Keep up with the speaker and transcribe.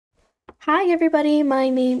Hi, everybody. My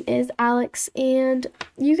name is Alex, and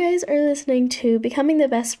you guys are listening to Becoming the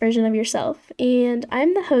Best Version of Yourself. And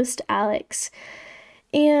I'm the host, Alex.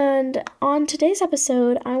 And on today's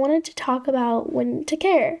episode, I wanted to talk about when to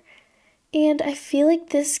care. And I feel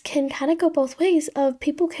like this can kind of go both ways of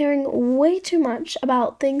people caring way too much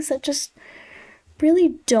about things that just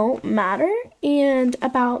really don't matter, and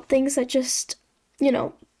about things that just,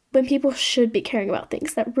 when people should be caring about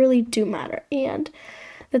things that really do matter. And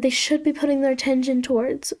that they should be putting their attention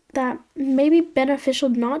towards that may be beneficial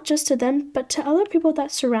not just to them, but to other people that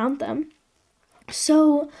surround them.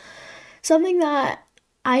 So, something that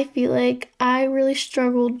I feel like I really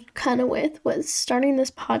struggled kind of with was starting this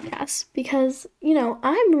podcast because,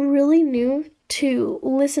 I'm really new to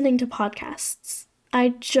listening to podcasts.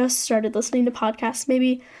 I just started listening to podcasts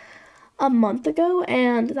maybe a month ago,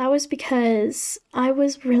 and that was because I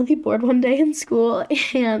was really bored one day in school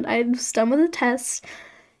and I was done with a test.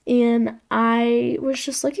 And I was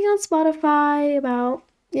just looking on Spotify about,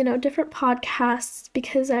 different podcasts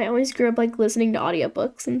because I always grew up like listening to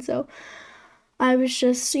audiobooks. And so I was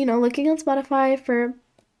just, looking on Spotify for,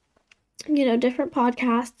 different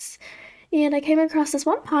podcasts. And I came across this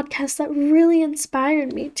one podcast that really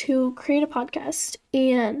inspired me to create a podcast.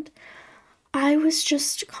 And I was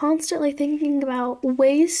just constantly thinking about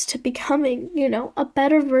ways to becoming, a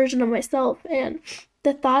better version of myself, and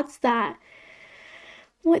the thoughts that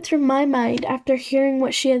went through my mind after hearing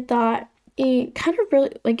what she had thought. It kind of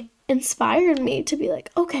really inspired me to be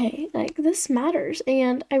like, okay, like this matters,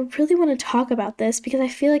 and I really want to talk about this because I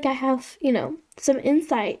feel like I have, some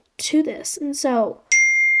insight to this. And so,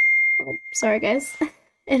 sorry guys.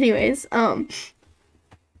 Anyways, creating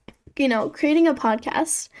a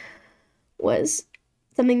podcast was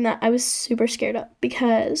something that I was super scared of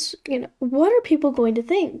because, what are people going to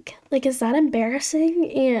think? Like, is that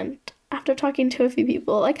embarrassing? And after talking to a few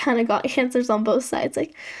people, I kind of got answers on both sides.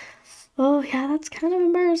 Like, oh, yeah, that's kind of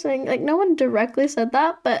embarrassing. Like, no one directly said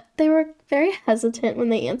that, but they were very hesitant when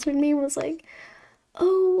they answered me. Was like,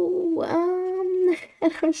 oh,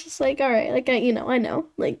 and I was just like, all right, like, I know,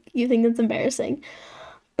 like, you think it's embarrassing.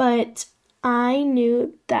 But I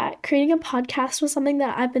knew that creating a podcast was something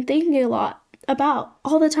that I've been thinking a lot about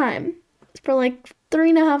all the time for like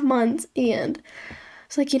 3.5 months, and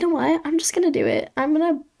it's like, you know what? I'm just gonna do it. I'm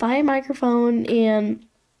gonna buy a microphone and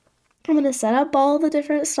I'm gonna set up all the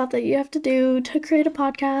different stuff that you have to do to create a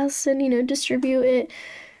podcast and, distribute it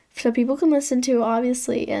so people can listen to,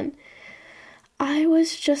 obviously. And I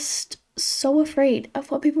was just so afraid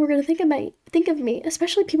of what people were gonna think of me,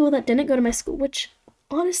 especially people that didn't go to my school, which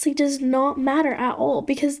honestly does not matter at all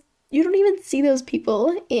because you don't even see those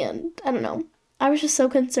people. And I don't know. I was just so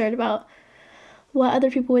concerned about what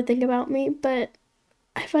other people would think about me, but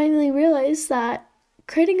I finally realized that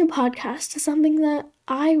creating a podcast is something that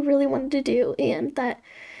I really wanted to do, and that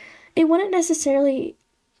it wasn't necessarily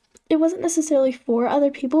for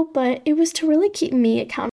other people, but it was to really keep me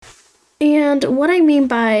accountable. And what I mean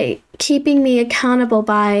by keeping me accountable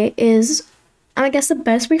by is, I guess the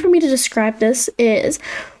best way for me to describe this is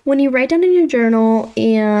when you write down in your journal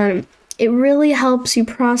and it really helps you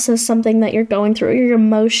process something that you're going through, your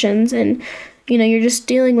emotions, and you're just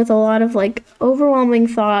dealing with a lot of like overwhelming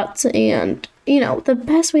thoughts. And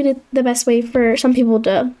the best way for some people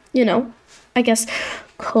to, I guess,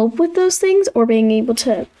 cope with those things, or being able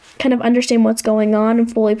to kind of understand what's going on and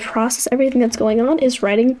fully process everything that's going on, is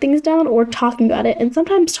writing things down or talking about it. And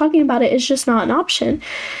sometimes talking about it is just not an option.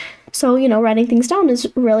 So, writing things down is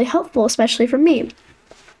really helpful, especially for me.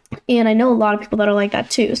 And I know a lot of people that are like that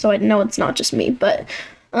too, so I know it's not just me. But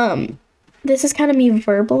this is kind of me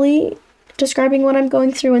verbally describing what I'm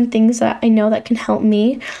going through and things that I know that can help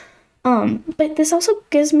me. But this also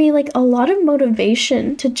gives me like a lot of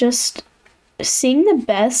motivation to just seeing the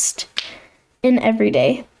best in every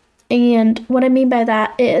day. And what I mean by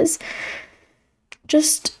that is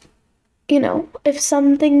just, if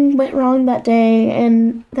something went wrong that day,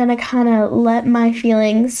 and then I kind of let my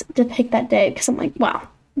feelings depict that day, because I'm like, wow,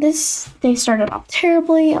 this day started off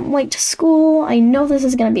terribly. I'm late to school. I know this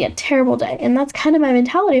is going to be a terrible day. And that's kind of my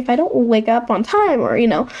mentality. If I don't wake up on time, or,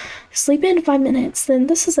 sleep in 5 minutes, then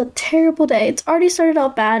this is a terrible day. It's already started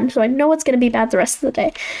out bad, so I know it's going to be bad the rest of the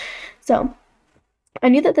day. So I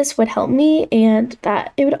knew that this would help me, and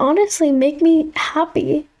that it would honestly make me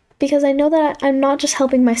happy, because I know that I'm not just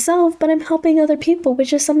helping myself, but I'm helping other people,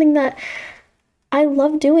 which is something that I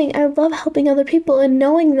love doing. I love helping other people, and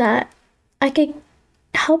knowing that I could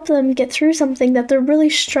help them get through something that they're really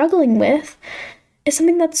struggling with is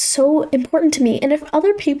something that's so important to me. And if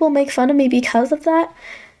other people make fun of me because of that,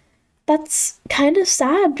 that's kind of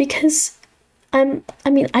sad, because I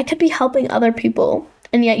could be helping other people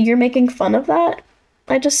and yet you're making fun of that.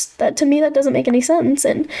 That to me, that doesn't make any sense.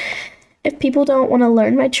 And if people don't want to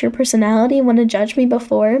learn my true personality, want to judge me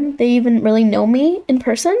before they even really know me in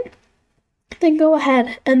person, then go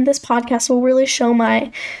ahead. And this podcast will really show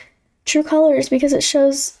my true colors, because it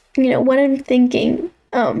shows, what I'm thinking,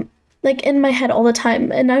 like in my head all the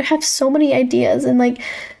time. And I have so many ideas and like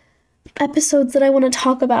episodes that I want to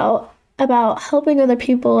talk about helping other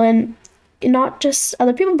people, and not just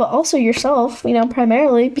other people, but also yourself,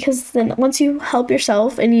 primarily, because then once you help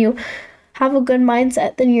yourself and you have a good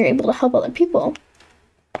mindset, then you're able to help other people.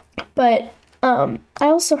 But I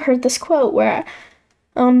also heard this quote where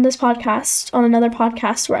on another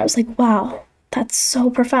podcast, where I was like, wow, that's so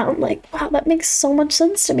profound. Like, wow, that makes so much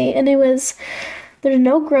sense to me. And it was, there's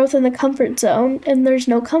no growth in the comfort zone, and there's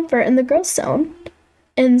no comfort in the growth zone.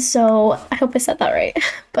 And so I hope I said that right.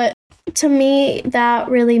 But to me, that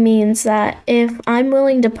really means that if I'm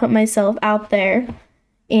willing to put myself out there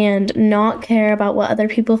and not care about what other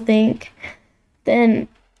people think, then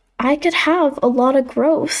I could have a lot of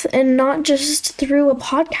growth, and not just through a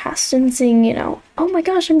podcast and seeing, oh my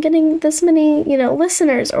gosh, I'm getting this many,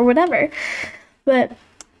 listeners or whatever. But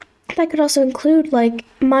that could also include like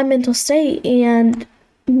my mental state, and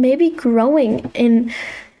maybe growing and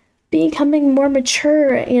becoming more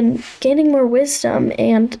mature and gaining more wisdom,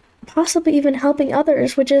 and possibly even helping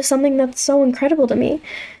others, which is something that's so incredible to me.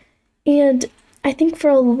 And I think for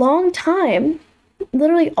a long time,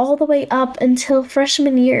 literally all the way up until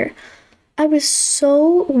freshman year, I was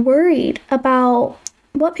so worried about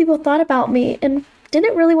what people thought about me and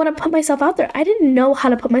didn't really want to put myself out there. I didn't know how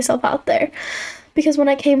to put myself out there, because when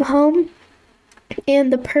I came home,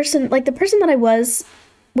 and the person that I was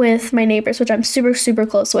with my neighbors, which I'm super, super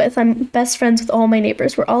close with. I'm best friends with all my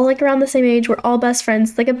neighbors. We're all like around the same age. We're all best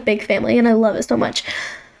friends, like a big family, and I love it so much.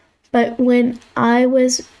 But when I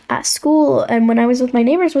was at school and when I was with my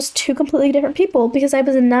neighbors was two completely different people, because I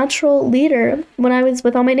was a natural leader when I was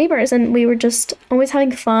with all my neighbors, and we were just always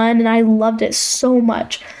having fun, and I loved it so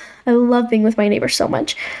much. I love being with my neighbors so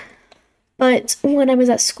much. But when I was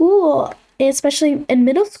at school, especially in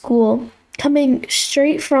middle school, coming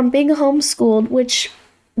straight from being homeschooled, which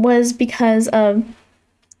was because of,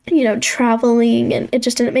 traveling, and it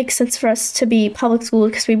just didn't make sense for us to be public school,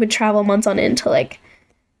 because we would travel months on end to like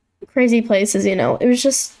crazy places, It was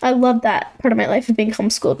just, I loved that part of my life of being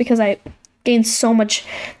homeschooled, because I gained so much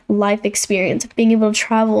life experience of being able to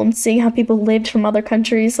travel and seeing how people lived from other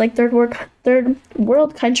countries, like third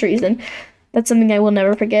world countries, and that's something I will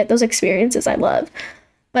never forget. Those experiences I love.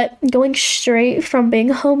 But going straight from being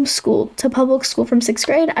homeschooled to public school from 6th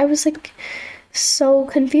grade, I was like so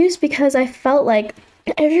confused, because I felt like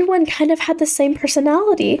everyone kind of had the same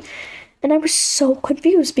personality, and I was so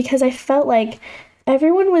confused, because I felt like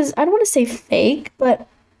everyone was, I don't want to say fake, but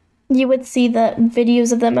you would see the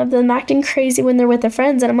videos of them acting crazy when they're with their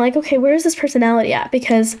friends, and I'm like, okay, where is this personality at?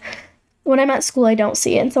 Because when I'm at school, I don't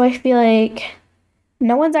see it, and so I feel like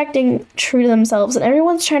no one's acting true to themselves, and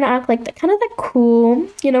everyone's trying to act like the kind of the cool,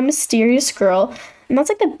 mysterious girl. And that's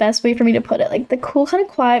like the best way for me to put it, like the cool, kind of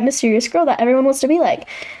quiet, mysterious girl that everyone wants to be like.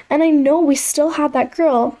 And I know we still have that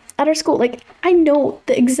girl at our school. Like, I know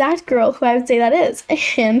the exact girl who I would say that is.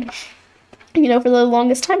 And, for the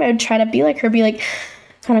longest time, I would try to be like her, be like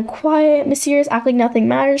kind of quiet, mysterious, act like nothing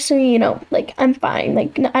matters to me, like I'm fine.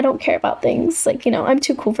 Like, I don't care about things. Like, I'm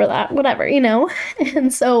too cool for that, whatever,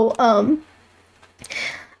 And so,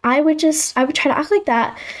 I would try to act like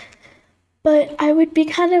that. But I would be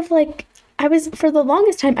kind of like, for the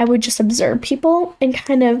longest time, I would just observe people and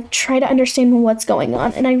kind of try to understand what's going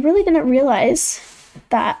on. And I really didn't realize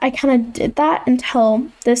that I kind of did that until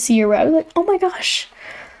this year, where I was like, oh my gosh,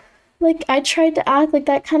 like I tried to act like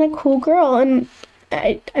that kind of cool girl. And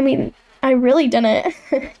I mean, I really didn't,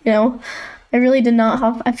 I really did not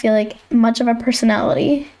have, I feel like, much of a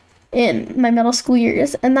personality in my middle school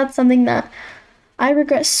years. And that's something that I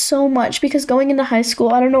regret so much, because going into high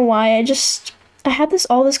school, I don't know why, I had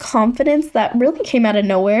all this confidence that really came out of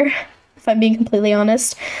nowhere, if I'm being completely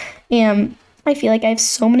honest. And I feel like I have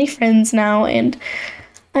so many friends now, and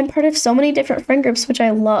I'm part of so many different friend groups, which I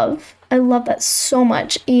love. I love that so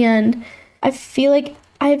much. And I feel like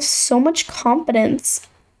I have so much confidence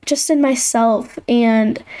just in myself.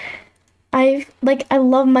 And I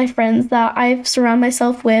love my friends that I surround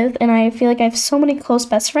myself with, and I feel like I have so many close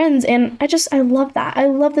best friends, and I love that. I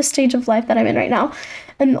love the stage of life that I'm in right now.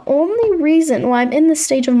 And the only reason why I'm in this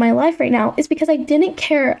stage of my life right now is because I didn't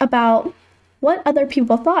care about what other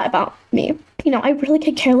people thought about me. I really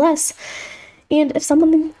could care less. And if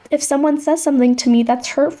someone says something to me that's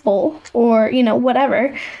hurtful, or,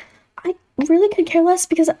 whatever, I really could care less,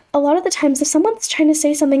 because a lot of the times if someone's trying to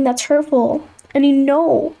say something that's hurtful and you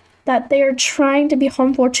know that they are trying to be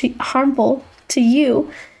harmful to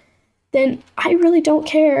you, then I really don't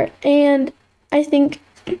care. And I think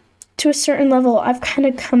to a certain level, I've kind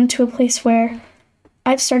of come to a place where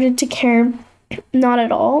I've started to care not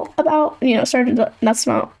at all about, I didn't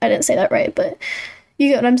say that right, but you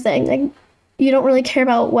get what I'm saying. Like, you don't really care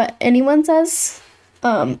about what anyone says,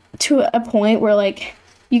 to a point where, like,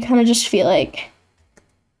 you kind of just feel like,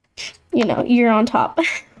 you're on top,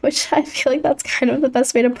 which I feel like that's kind of the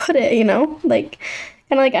best way to put it, like,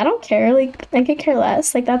 kind of like, I don't care, like, I could care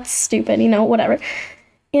less, like, that's stupid, whatever.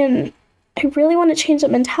 And I really want to change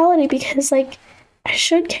that mentality because, like, I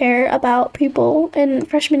should care about people. In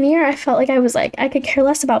freshman year, I felt like I was like, I could care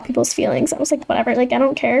less about people's feelings. I was like, whatever, like, I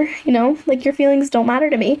don't care, like, your feelings don't matter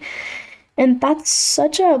to me. And that's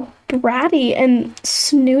such a bratty and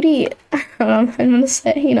snooty, I don't know, I'm going to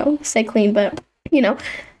say clean, but,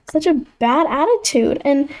 such a bad attitude.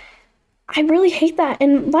 And I really hate that.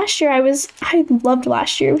 And last year, I loved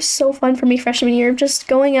last year. It was so fun for me freshman year, just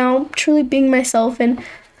going out, truly being myself. And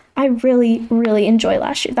I really, really enjoyed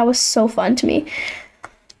last year. That was so fun to me.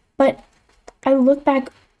 But I look back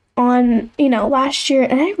on, last year,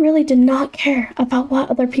 and I really did not care about what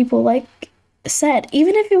other people, like, said,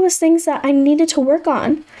 even if it was things that I needed to work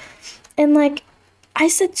on. And, like, I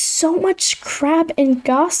said so much crap and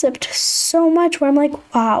gossiped so much where I'm like,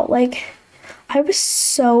 wow, like, I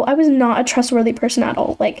was not a trustworthy person at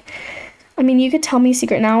all. Like, I mean, you could tell me a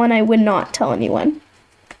secret now and I would not tell anyone.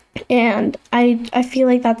 And I feel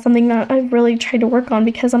like that's something that I've really tried to work on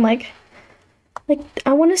because I'm like,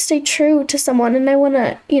 I want to stay true to someone and I want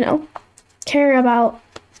to, care about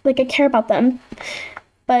them.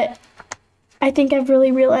 But I think I've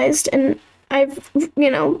really realized and I've,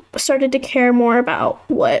 started to care more about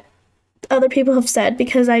what other people have said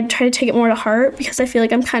because I try to take it more to heart because I feel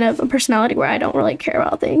like I'm kind of a personality where I don't really care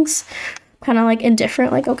about things. Kind of like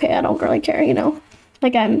indifferent, like, okay, I don't really care,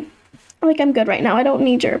 like I'm good right now. I don't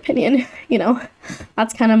need your opinion,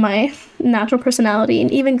 That's kind of my natural personality.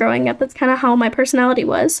 And even growing up, that's kind of how my personality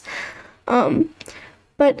was.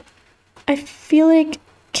 But I feel like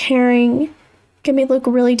caring can look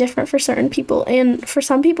really different for certain people. And for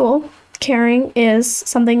some people, caring is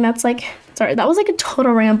something that's like, sorry, that was like a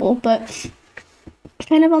total ramble, but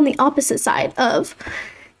kind of on the opposite side of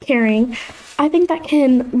caring, I think that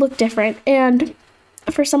can look different. And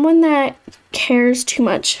for someone that cares too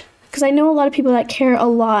much, because I know a lot of people that care a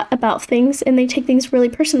lot about things and they take things really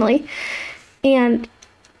personally. And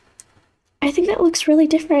I think that looks really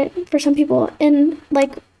different for some people. And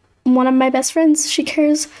like one of my best friends, she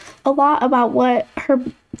cares a lot about what her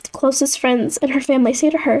closest friends and her family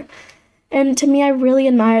say to her. And to me, I really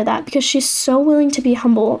admire that because she's so willing to be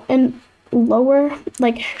humble and lower.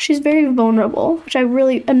 Like, she's very vulnerable, which I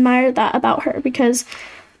really admire that about her because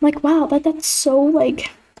I'm like, wow, that's so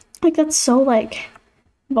that's so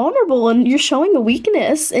vulnerable and you're showing a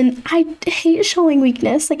weakness. And I hate showing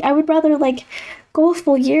weakness. Like, I would rather go a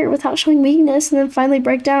full year without showing weakness and then finally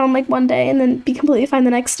break down one day and then be completely fine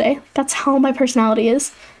the next day. That's how my personality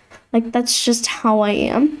is. That's just how I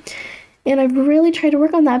am. And I've really tried to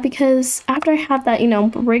work on that because after I had that,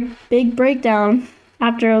 big breakdown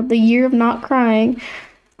after the year of not crying,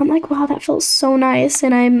 I'm like, wow, that feels so nice.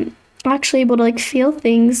 And I'm actually able to feel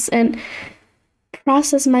things and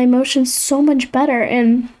process my emotions so much better.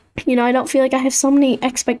 And, I don't feel like I have so many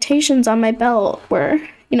expectations on my belt where,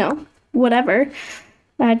 whatever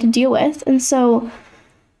I had to deal with. And so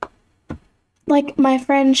my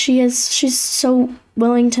friend, she's so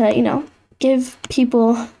willing to, give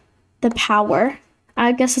people the power.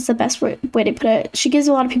 I guess it's the best way to put it. She gives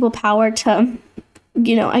a lot of people power to,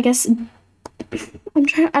 I guess,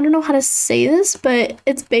 I don't know how to say this, but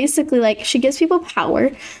it's basically she gives people power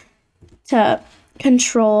to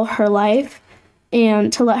control her life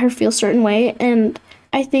and to let her feel a certain way. And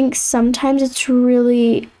I think sometimes it's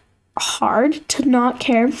really hard to not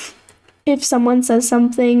care if someone says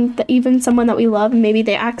something, that even someone that we love, maybe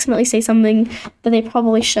they accidentally say something that they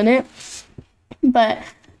probably shouldn't, but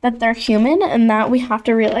that they're human and that we have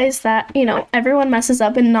to realize that, everyone messes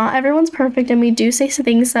up and not everyone's perfect and we do say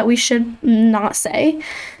things that we should not say.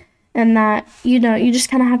 And that, you just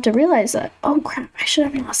kind of have to realize that, oh crap, I should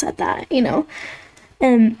have not said that,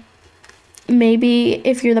 And maybe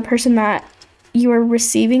if you're the person that you are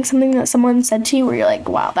receiving something that someone said to you where you're like,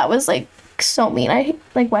 wow, that was so mean.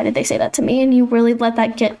 Why did they say that to me? And you really let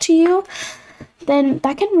that get to you, then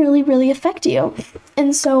that can really, really affect you.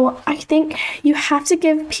 And so I think you have to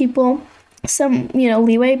give people some,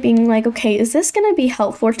 leeway, being okay, is this going to be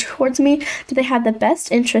helpful towards me? Do they have the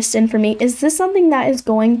best interest in for me? Is this something that is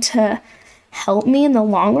going to help me in the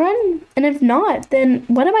long run? And if not, then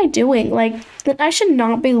what am I doing? Like, then I should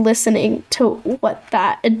not be listening to what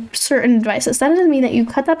that certain advice is. That doesn't mean that you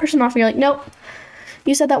cut that person off and you're like, nope,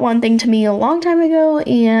 you said that one thing to me a long time ago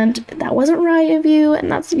and that wasn't right of you and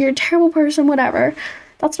you're a terrible person, whatever.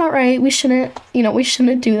 That's not right. We shouldn't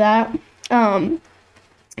do that.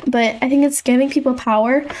 But I think it's giving people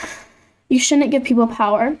power. You shouldn't give people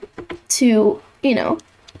power to,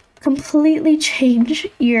 completely change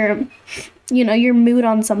your mood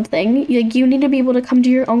on something. Like, you need to be able to come to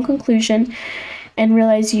your own conclusion and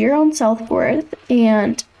realize your own self-worth,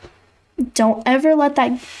 and don't ever let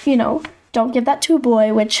that, don't give that to a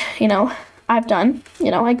boy, which, I've done.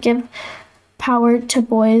 I give power to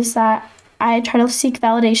boys that I try to seek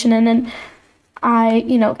validation in, and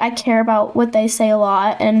I care about what they say a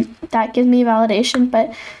lot, and that gives me validation.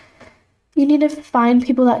 But you need to find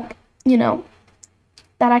people that,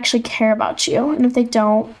 that actually care about you. And if they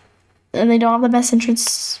don't, and they don't have the best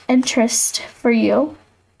interest for you,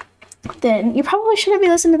 then you probably shouldn't be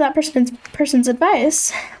listening to that person's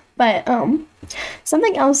advice. But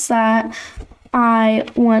something else that I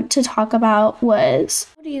want to talk about was,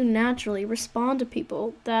 how do you naturally respond to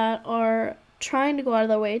people that are trying to go out of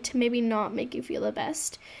their way to maybe not make you feel the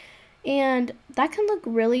best? And that can look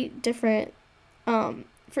really different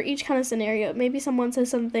for each kind of scenario. Maybe someone says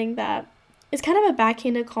something that is kind of a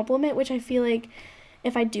backhanded compliment, which I feel like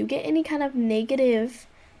if I do get any kind of negative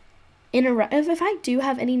if I do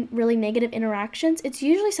have any really negative interactions, it's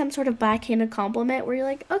usually some sort of backhanded compliment where you're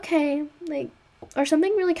like, okay, like, or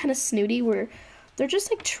something really kind of snooty where they're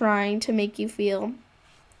just like trying to make you feel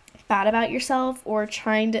bad about yourself or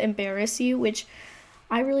trying to embarrass you, which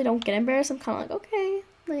I really don't get embarrassed. I'm kind of like, okay,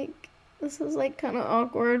 like, this is like kind of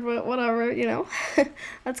awkward, but whatever,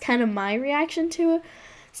 That's kind of my reaction to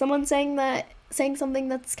someone saying something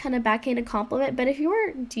that's kind of backhanded compliment. But if you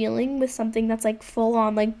are dealing with something that's like full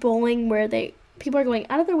on like bullying, where people are going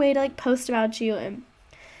out of their way to like post about you and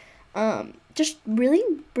just really,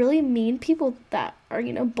 really mean people that are,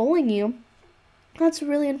 bullying you, that's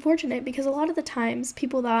really unfortunate, because a lot of the times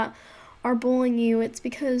people that are bullying you, it's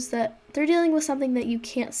because that they're dealing with something that you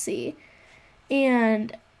can't see.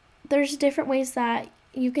 And there's different ways that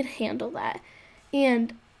you can handle that.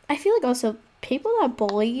 And I feel like also people that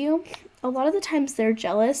bully you, a lot of the times they're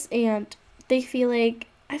jealous and they feel like,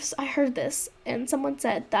 I heard this, and someone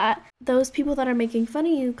said that those people that are making fun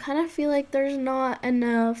of you kind of feel like there's not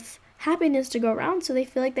enough happiness to go around, so they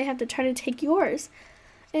feel like they have to try to take yours.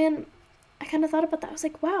 And I kind of thought about that. I was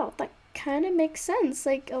like, wow, that kind of makes sense.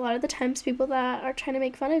 Like, a lot of the times people that are trying to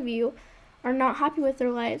make fun of you are not happy with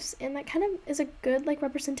their lives, and that kind of is a good like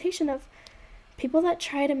representation of people that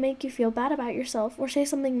try to make you feel bad about yourself or say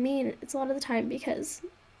something mean. It's a lot of the time because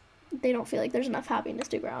they don't feel like there's enough happiness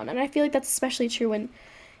to go around. And I feel like that's especially true in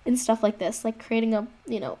stuff like this, like creating a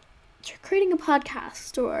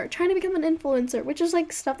podcast or trying to become an influencer, which is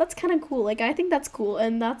like stuff that's kind of cool. Like, I think that's cool,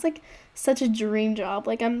 and that's like such a dream job.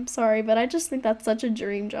 Like, I'm sorry, but I just think that's such a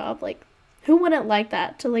dream job. Like, who wouldn't like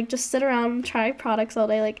that, to like just sit around and try products all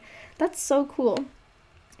day? Like, that's so cool.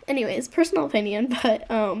 Anyways, personal opinion, but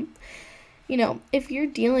if you're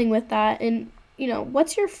dealing with that, and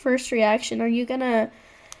what's your first reaction? Are you gonna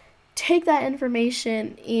take that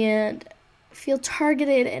information and feel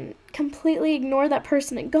targeted and completely ignore that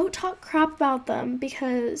person and go talk crap about them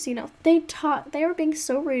because they were being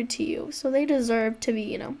so rude to you, so they deserve to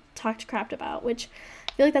be talked crap about? Which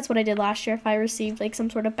I feel like that's what I did last year. If I received like some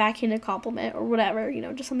sort of backhanded compliment or whatever,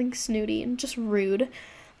 just something snooty and just rude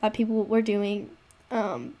that people were doing,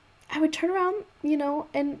 I would turn around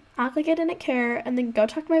and act like I didn't care, and then go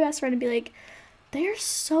talk to my best friend and be like, they're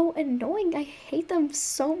so annoying. I hate them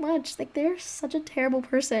so much. Like, they're such a terrible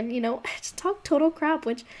person, I just talk total crap,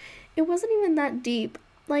 which it wasn't even that deep.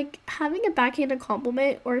 Like, having a backhanded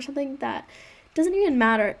compliment or something that doesn't even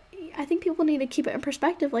matter, I think people need to keep it in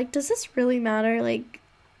perspective. Like, does this really matter? Like,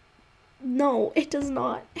 no, it does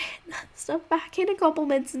not. Stuff, backhanded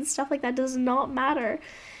compliments and stuff like that does not matter,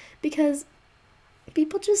 because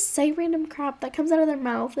people just say random crap that comes out of their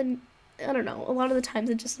mouth, and I don't know, a lot of the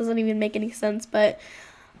times it just doesn't even make any sense. But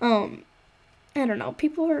I don't know,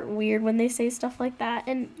 people are weird when they say stuff like that,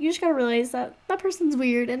 and you just gotta realize that that person's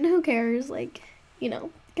weird, and who cares? Like,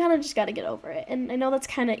 kind of just gotta get over it. And I know that's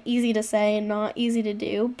kind of easy to say and not easy to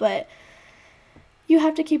do, but you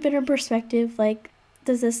have to keep it in perspective. Like,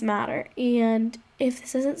 does this matter? And if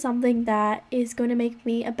this isn't something that is going to make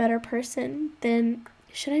me a better person, then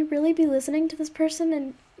should I really be listening to this person?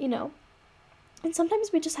 And and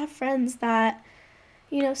sometimes we just have friends that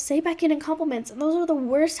say backhanded compliments, and those are the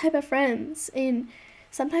worst type of friends. And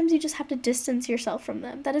sometimes you just have to distance yourself from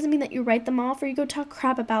them. That doesn't mean that you write them off or you go talk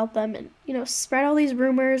crap about them and, spread all these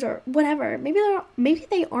rumors or whatever. Maybe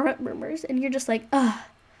they aren't rumors and you're just like, ugh,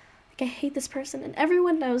 like I hate this person. And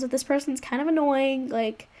everyone knows that this person's kind of annoying.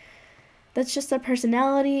 Like, that's just their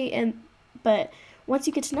personality. But once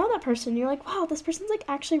you get to know that person, you're like, wow, this person's like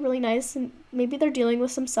actually really nice. And maybe they're dealing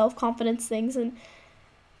with some self-confidence things and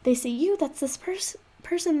they see you, that's this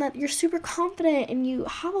person that you're super confident and you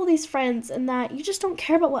have all these friends and that you just don't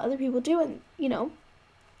care about what other people do, and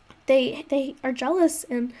they are jealous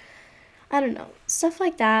and I don't know, stuff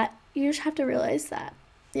like that. You just have to realize that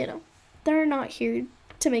they're not here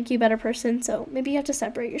to make you a better person, so maybe you have to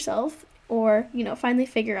separate yourself or finally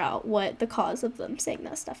figure out what the cause of them saying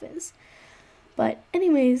that stuff is. But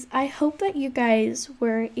anyways, I hope that you guys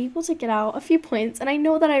were able to get out a few points. And I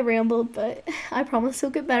know that I rambled, but I promise it'll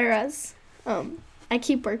get better as I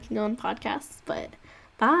keep working on podcasts. But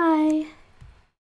bye.